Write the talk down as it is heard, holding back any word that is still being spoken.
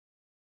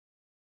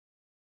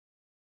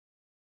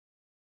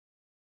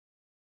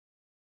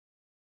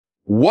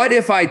What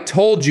if I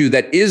told you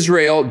that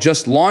Israel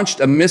just launched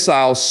a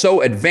missile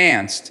so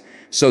advanced,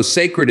 so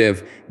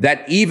secretive,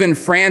 that even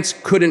France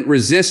couldn't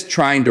resist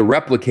trying to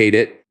replicate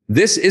it?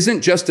 This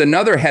isn't just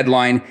another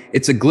headline,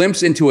 it's a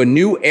glimpse into a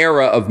new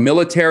era of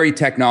military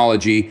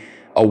technology,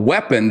 a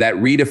weapon that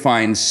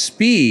redefines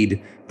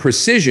speed,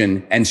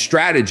 precision, and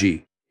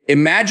strategy.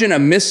 Imagine a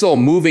missile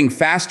moving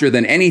faster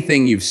than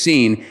anything you've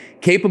seen,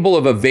 capable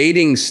of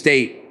evading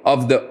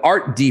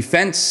state-of-the-art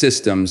defense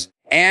systems,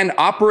 and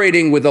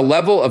operating with a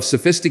level of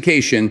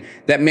sophistication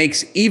that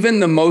makes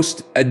even the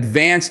most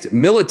advanced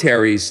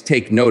militaries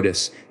take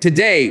notice.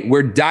 Today,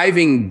 we're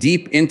diving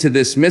deep into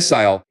this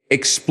missile,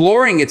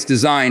 exploring its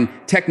design,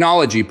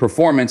 technology,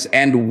 performance,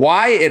 and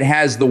why it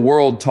has the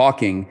world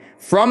talking.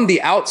 From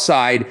the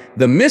outside,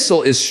 the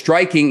missile is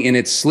striking in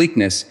its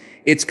sleekness.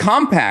 It's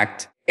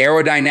compact,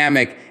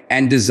 aerodynamic,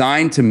 and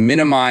designed to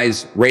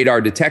minimize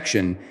radar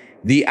detection.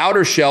 The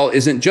outer shell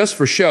isn't just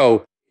for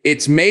show.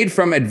 It's made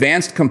from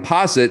advanced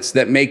composites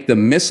that make the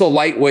missile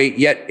lightweight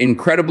yet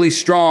incredibly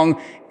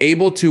strong,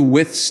 able to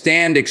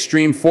withstand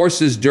extreme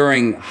forces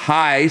during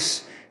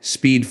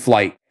high-speed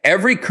flight.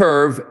 Every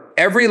curve,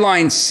 every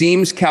line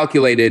seems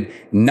calculated,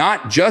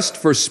 not just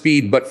for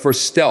speed, but for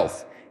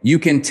stealth. You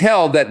can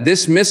tell that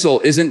this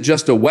missile isn't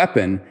just a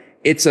weapon,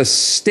 it's a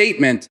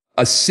statement,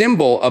 a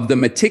symbol of the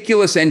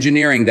meticulous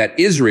engineering that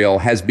Israel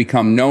has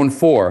become known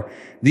for.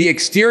 The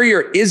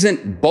exterior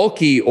isn't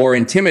bulky or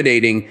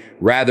intimidating,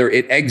 rather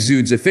it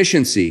exudes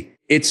efficiency.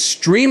 Its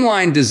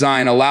streamlined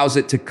design allows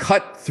it to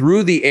cut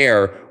through the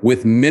air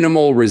with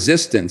minimal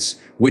resistance,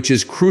 which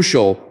is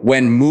crucial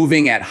when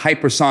moving at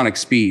hypersonic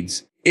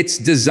speeds. It's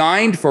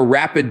designed for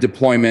rapid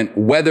deployment,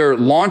 whether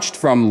launched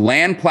from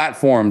land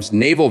platforms,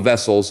 naval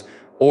vessels,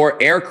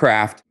 or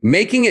aircraft,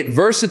 making it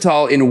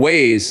versatile in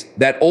ways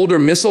that older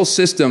missile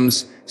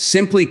systems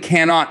simply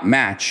cannot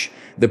match.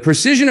 The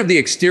precision of the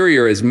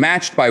exterior is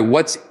matched by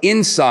what's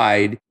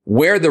inside,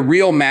 where the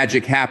real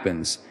magic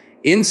happens.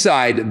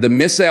 Inside, the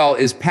missile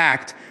is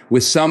packed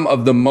with some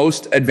of the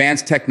most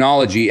advanced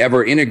technology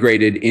ever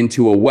integrated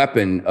into a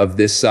weapon of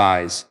this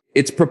size.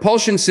 Its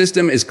propulsion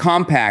system is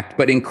compact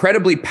but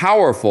incredibly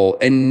powerful,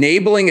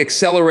 enabling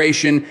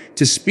acceleration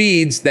to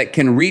speeds that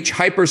can reach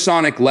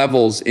hypersonic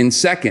levels in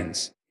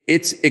seconds.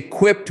 It's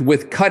equipped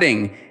with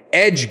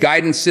cutting-edge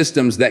guidance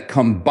systems that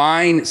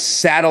combine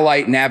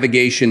satellite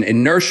navigation,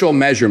 inertial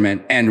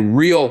measurement, and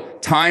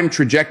real-time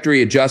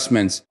trajectory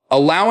adjustments,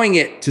 allowing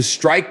it to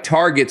strike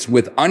targets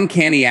with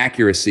uncanny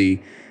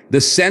accuracy. The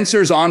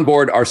sensors on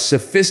board are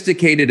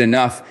sophisticated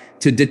enough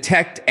to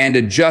detect and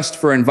adjust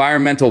for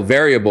environmental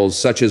variables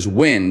such as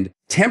wind,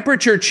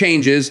 temperature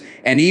changes,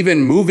 and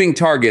even moving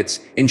targets,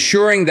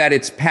 ensuring that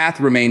its path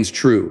remains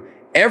true.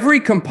 Every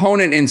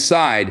component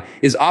inside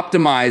is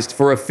optimized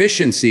for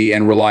efficiency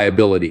and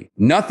reliability.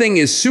 Nothing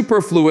is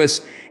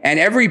superfluous, and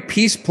every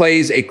piece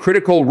plays a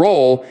critical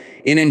role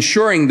in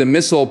ensuring the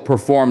missile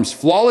performs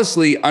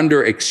flawlessly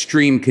under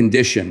extreme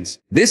conditions.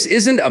 This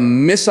isn't a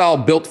missile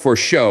built for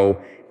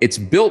show, it's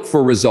built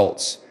for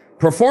results.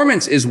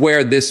 Performance is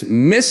where this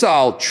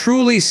missile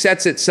truly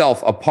sets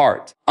itself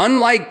apart.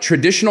 Unlike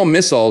traditional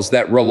missiles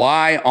that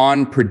rely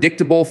on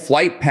predictable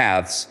flight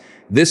paths,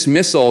 this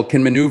missile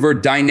can maneuver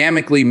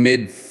dynamically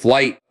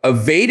mid-flight,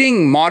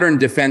 evading modern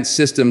defense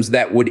systems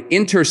that would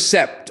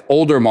intercept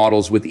older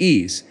models with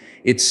ease.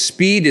 Its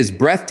speed is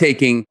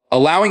breathtaking,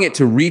 allowing it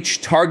to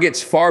reach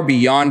targets far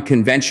beyond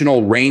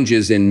conventional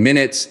ranges in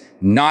minutes,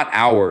 not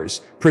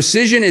hours.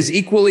 Precision is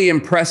equally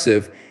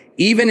impressive,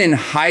 even in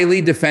highly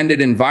defended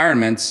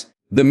environments.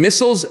 The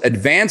missile's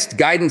advanced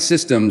guidance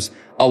systems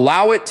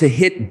allow it to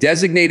hit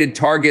designated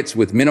targets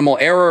with minimal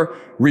error,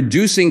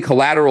 reducing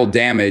collateral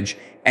damage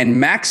and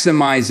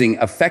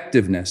maximizing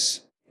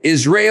effectiveness.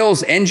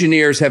 Israel's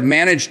engineers have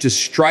managed to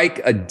strike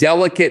a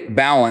delicate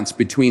balance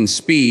between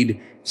speed,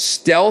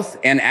 stealth,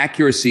 and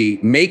accuracy,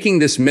 making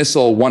this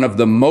missile one of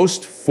the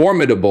most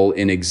formidable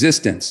in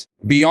existence.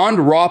 Beyond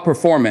raw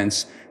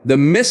performance, the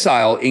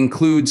missile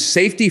includes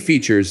safety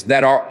features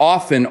that are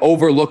often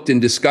overlooked in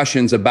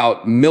discussions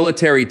about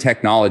military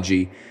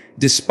technology.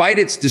 Despite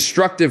its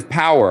destructive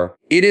power,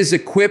 it is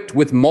equipped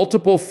with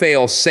multiple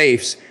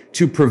fail-safes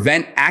to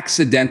prevent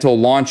accidental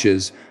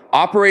launches.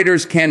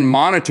 Operators can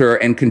monitor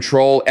and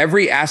control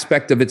every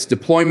aspect of its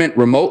deployment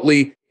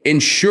remotely,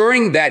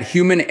 ensuring that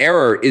human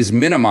error is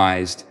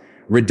minimized.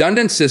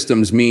 Redundant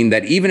systems mean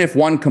that even if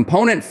one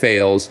component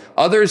fails,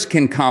 others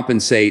can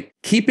compensate,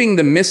 keeping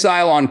the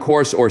missile on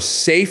course or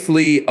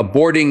safely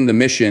aborting the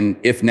mission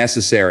if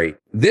necessary.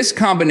 This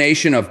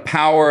combination of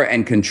power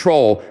and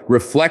control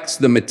reflects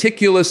the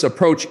meticulous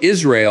approach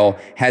Israel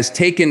has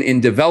taken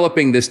in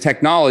developing this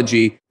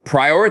technology,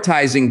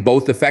 prioritizing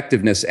both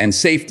effectiveness and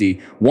safety.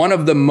 One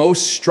of the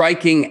most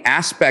striking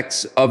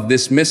aspects of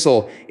this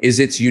missile is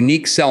its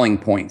unique selling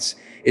points.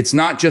 It's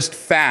not just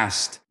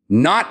fast,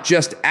 not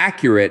just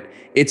accurate,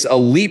 it's a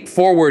leap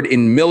forward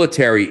in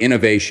military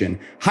innovation.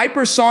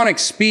 Hypersonic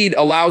speed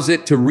allows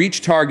it to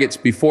reach targets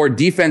before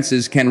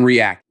defenses can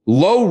react.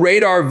 Low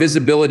radar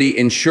visibility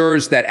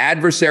ensures that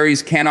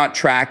adversaries cannot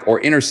track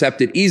or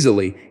intercept it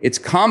easily. It's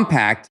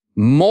compact,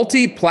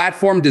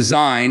 Multi-platform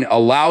design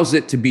allows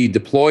it to be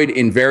deployed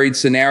in varied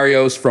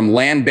scenarios, from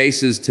land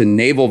bases to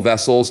naval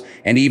vessels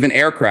and even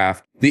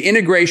aircraft. The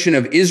integration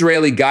of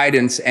Israeli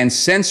guidance and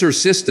sensor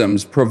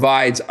systems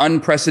provides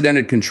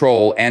unprecedented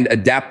control and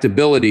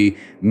adaptability,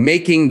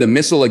 making the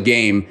missile a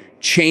game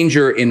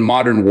changer in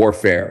modern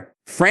warfare.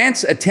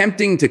 France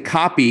attempting to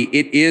copy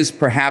it is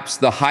perhaps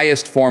the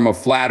highest form of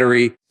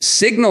flattery,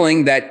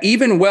 signaling that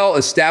even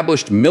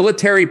well-established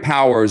military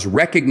powers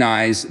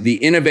recognize the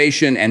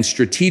innovation and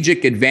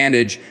strategic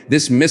advantage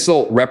this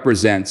missile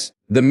represents.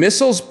 The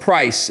missile's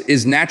price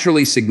is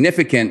naturally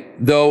significant,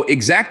 though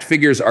exact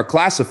figures are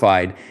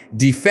classified.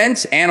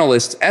 Defense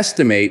analysts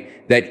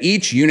estimate that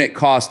each unit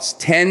costs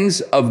tens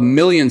of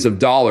millions of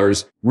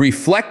dollars,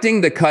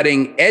 reflecting the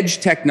cutting-edge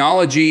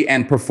technology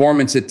and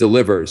performance it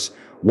delivers.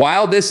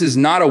 While this is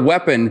not a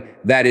weapon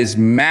that is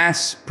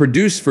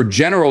mass-produced for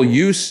general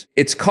use,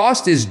 its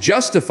cost is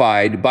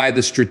justified by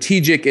the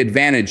strategic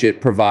advantage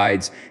it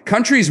provides.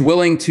 Countries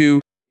willing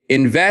to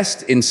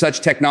invest in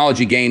such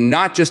technology gain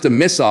not just a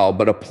missile,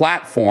 but a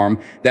platform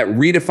that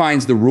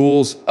redefines the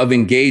rules of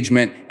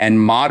engagement and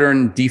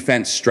modern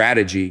defense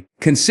strategy.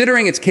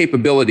 Considering its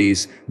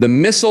capabilities, the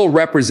missile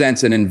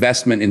represents an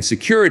investment in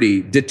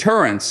security,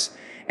 deterrence,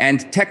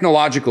 and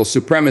technological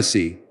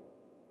supremacy.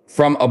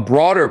 From a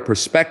broader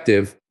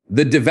perspective,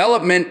 the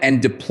development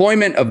and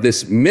deployment of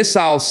this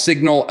missile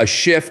signal a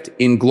shift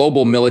in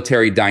global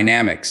military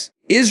dynamics.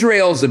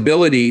 Israel's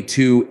ability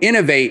to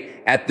innovate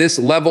at this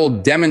level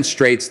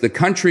demonstrates the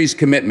country's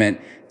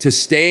commitment to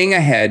staying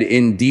ahead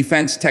in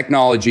defense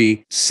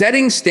technology,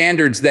 setting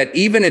standards that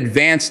even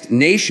advanced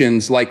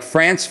nations like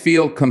France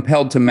feel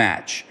compelled to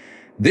match.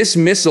 This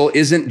missile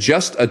isn't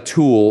just a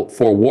tool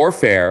for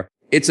warfare,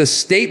 it's a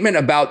statement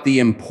about the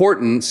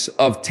importance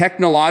of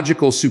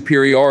technological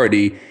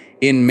superiority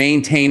in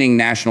maintaining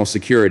national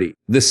security.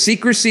 The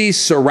secrecy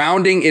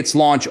surrounding its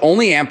launch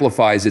only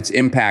amplifies its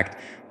impact.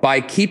 By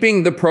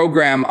keeping the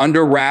program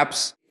under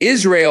wraps,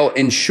 Israel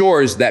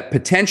ensures that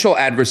potential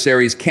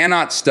adversaries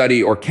cannot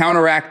study or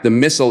counteract the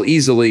missile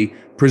easily,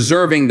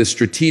 preserving the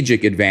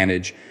strategic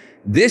advantage.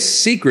 This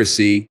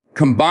secrecy,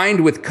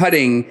 combined with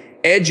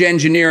cutting-edge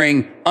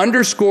engineering,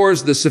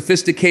 underscores the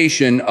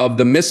sophistication of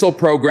the missile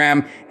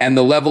program and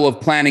the level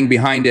of planning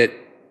behind it.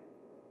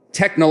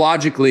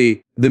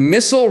 Technologically, the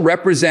missile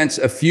represents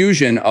a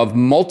fusion of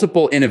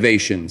multiple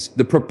innovations.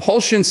 The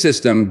propulsion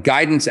system,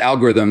 guidance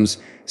algorithms,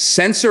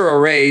 sensor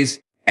arrays,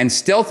 and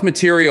stealth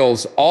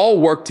materials all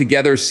work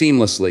together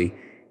seamlessly.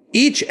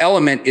 Each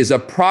element is a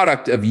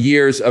product of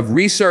years of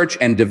research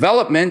and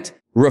development,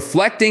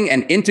 reflecting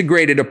an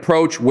integrated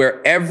approach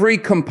where every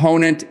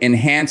component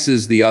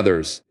enhances the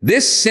others.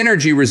 This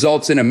synergy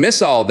results in a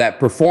missile that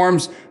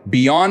performs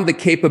beyond the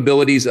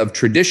capabilities of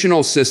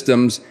traditional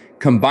systems,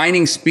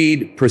 combining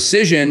speed,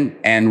 precision,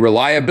 and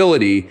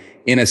reliability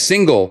in a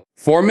single,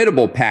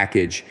 formidable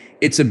package.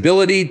 Its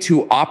ability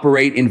to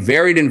operate in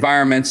varied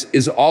environments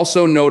is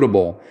also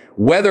notable.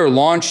 Whether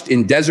launched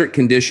in desert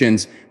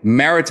conditions,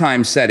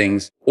 maritime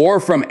settings, or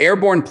from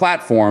airborne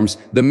platforms,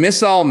 the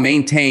missile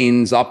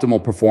maintains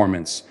optimal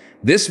performance.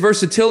 This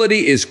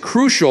versatility is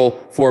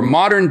crucial for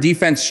modern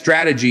defense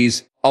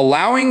strategies,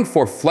 allowing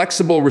for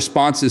flexible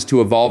responses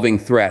to evolving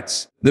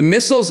threats. The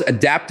missile's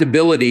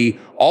adaptability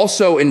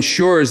also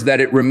ensures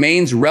that it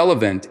remains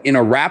relevant in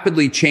a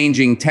rapidly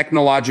changing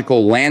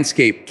technological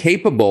landscape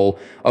capable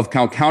of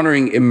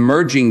countering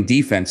emerging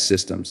defense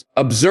systems.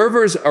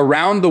 Observers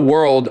around the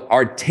world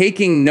are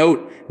taking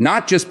note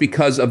not just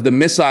because of the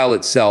missile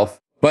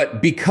itself,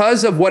 but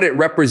because of what it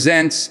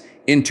represents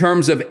in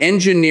terms of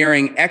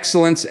engineering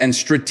excellence and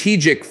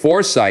strategic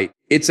foresight.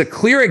 It's a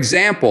clear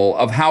example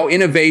of how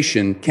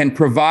innovation can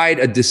provide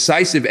a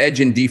decisive edge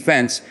in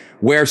defense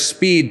where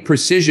speed,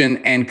 precision,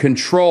 and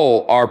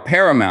control are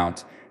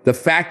paramount. The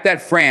fact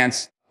that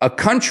France, a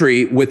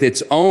country with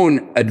its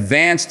own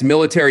advanced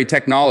military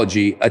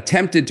technology,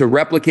 attempted to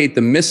replicate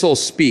the missile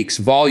speaks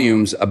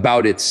volumes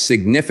about its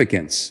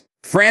significance.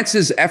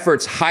 France's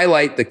efforts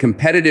highlight the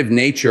competitive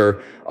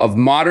nature of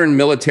modern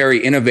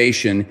military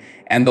innovation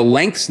and the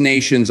lengths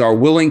nations are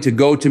willing to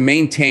go to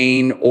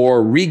maintain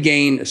or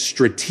regain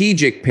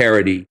strategic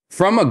parity.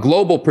 From a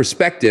global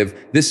perspective,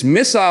 this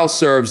missile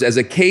serves as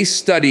a case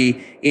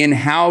study in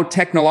how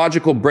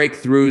technological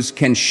breakthroughs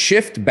can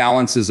shift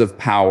balances of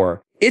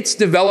power. Its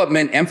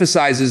development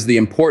emphasizes the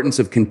importance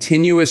of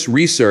continuous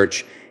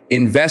research,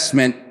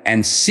 investment,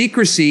 and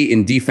secrecy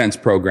in defense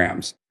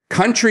programs.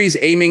 Countries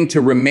aiming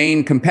to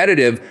remain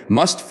competitive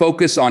must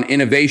focus on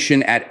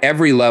innovation at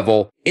every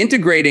level,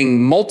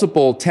 integrating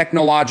multiple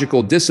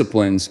technological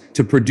disciplines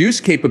to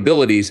produce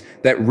capabilities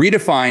that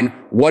redefine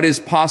what is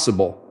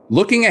possible.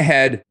 Looking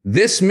ahead,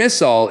 this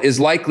missile is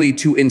likely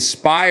to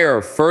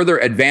inspire further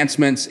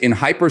advancements in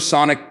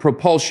hypersonic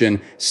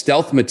propulsion,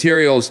 stealth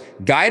materials,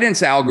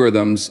 guidance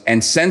algorithms,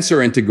 and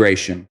sensor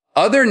integration.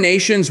 Other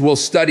nations will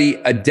study,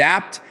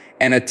 adapt,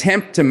 and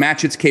attempt to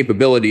match its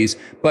capabilities,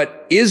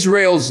 but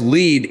Israel's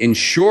lead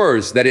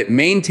ensures that it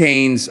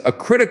maintains a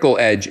critical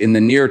edge in the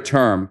near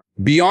term.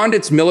 Beyond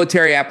its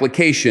military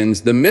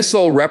applications, the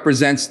missile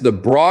represents the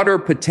broader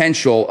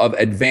potential of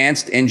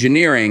advanced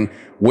engineering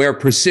where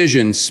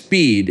precision,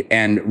 speed,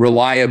 and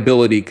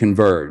reliability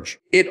converge.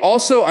 It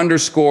also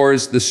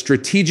underscores the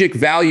strategic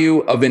value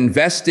of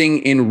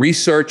investing in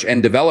research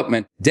and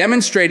development,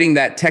 demonstrating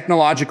that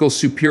technological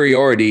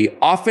superiority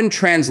often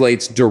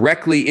translates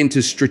directly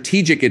into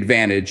strategic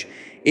advantage.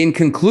 In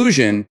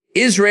conclusion,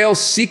 Israel's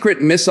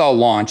secret missile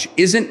launch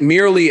isn't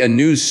merely a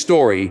news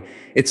story.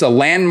 It's a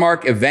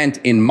landmark event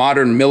in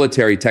modern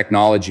military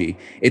technology.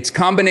 Its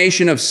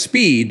combination of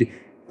speed,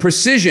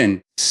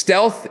 precision,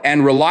 stealth,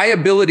 and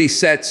reliability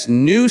sets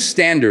new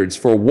standards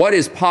for what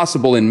is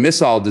possible in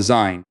missile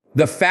design.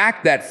 The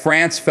fact that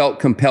France felt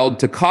compelled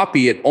to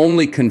copy it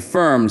only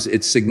confirms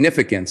its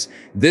significance.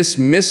 This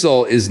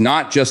missile is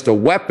not just a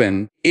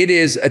weapon, it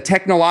is a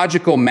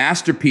technological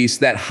masterpiece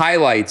that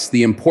highlights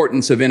the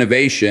importance of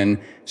innovation,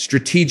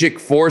 strategic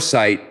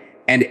foresight,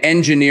 and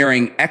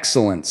engineering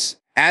excellence.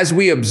 As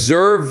we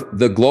observe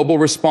the global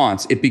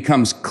response, it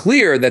becomes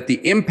clear that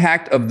the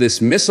impact of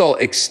this missile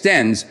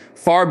extends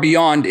far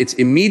beyond its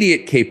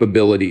immediate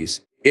capabilities.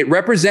 It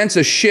represents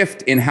a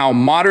shift in how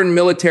modern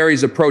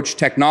militaries approach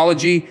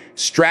technology,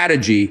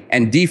 strategy,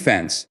 and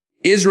defense.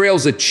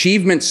 Israel's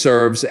achievement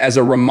serves as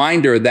a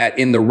reminder that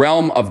in the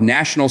realm of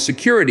national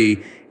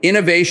security,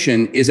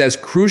 innovation is as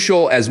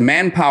crucial as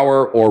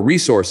manpower or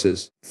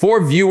resources.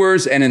 For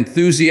viewers and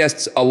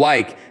enthusiasts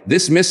alike,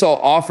 this missile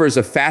offers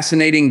a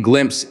fascinating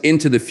glimpse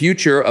into the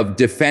future of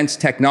defense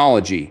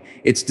technology.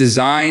 Its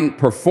design,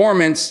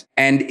 performance,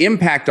 and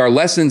impact are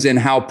lessons in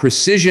how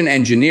precision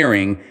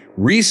engineering,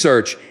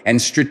 research,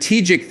 and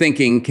strategic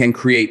thinking can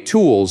create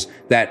tools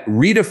that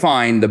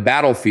redefine the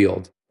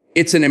battlefield.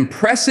 It's an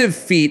impressive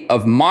feat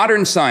of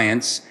modern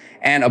science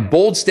and a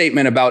bold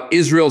statement about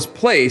Israel's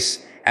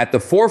place at the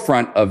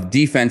forefront of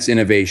defense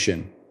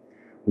innovation.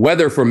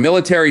 Whether for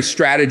military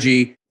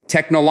strategy,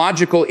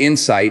 technological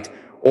insight,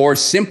 or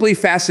simply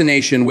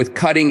fascination with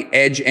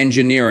cutting-edge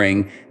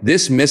engineering,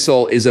 this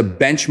missile is a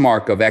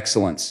benchmark of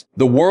excellence.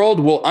 The world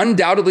will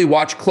undoubtedly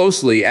watch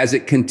closely as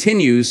it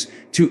continues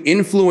to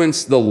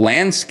influence the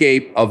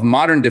landscape of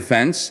modern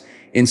defense,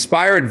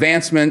 inspire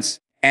advancements,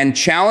 and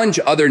challenge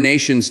other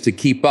nations to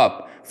keep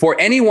up. For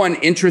anyone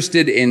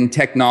interested in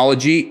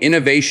technology,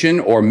 innovation,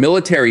 or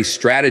military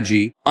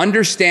strategy,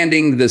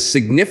 understanding the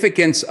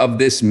significance of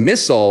this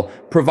missile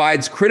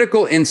provides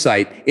critical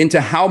insight into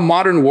how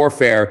modern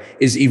warfare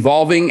is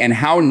evolving and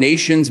how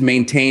nations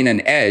maintain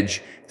an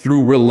edge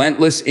through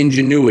relentless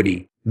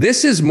ingenuity.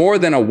 This is more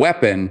than a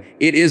weapon,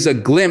 it is a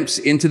glimpse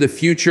into the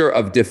future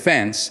of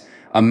defense,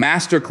 a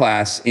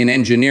masterclass in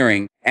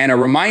engineering, and a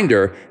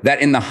reminder that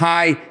in the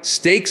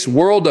high-stakes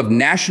world of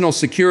national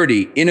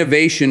security,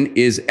 innovation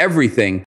is everything.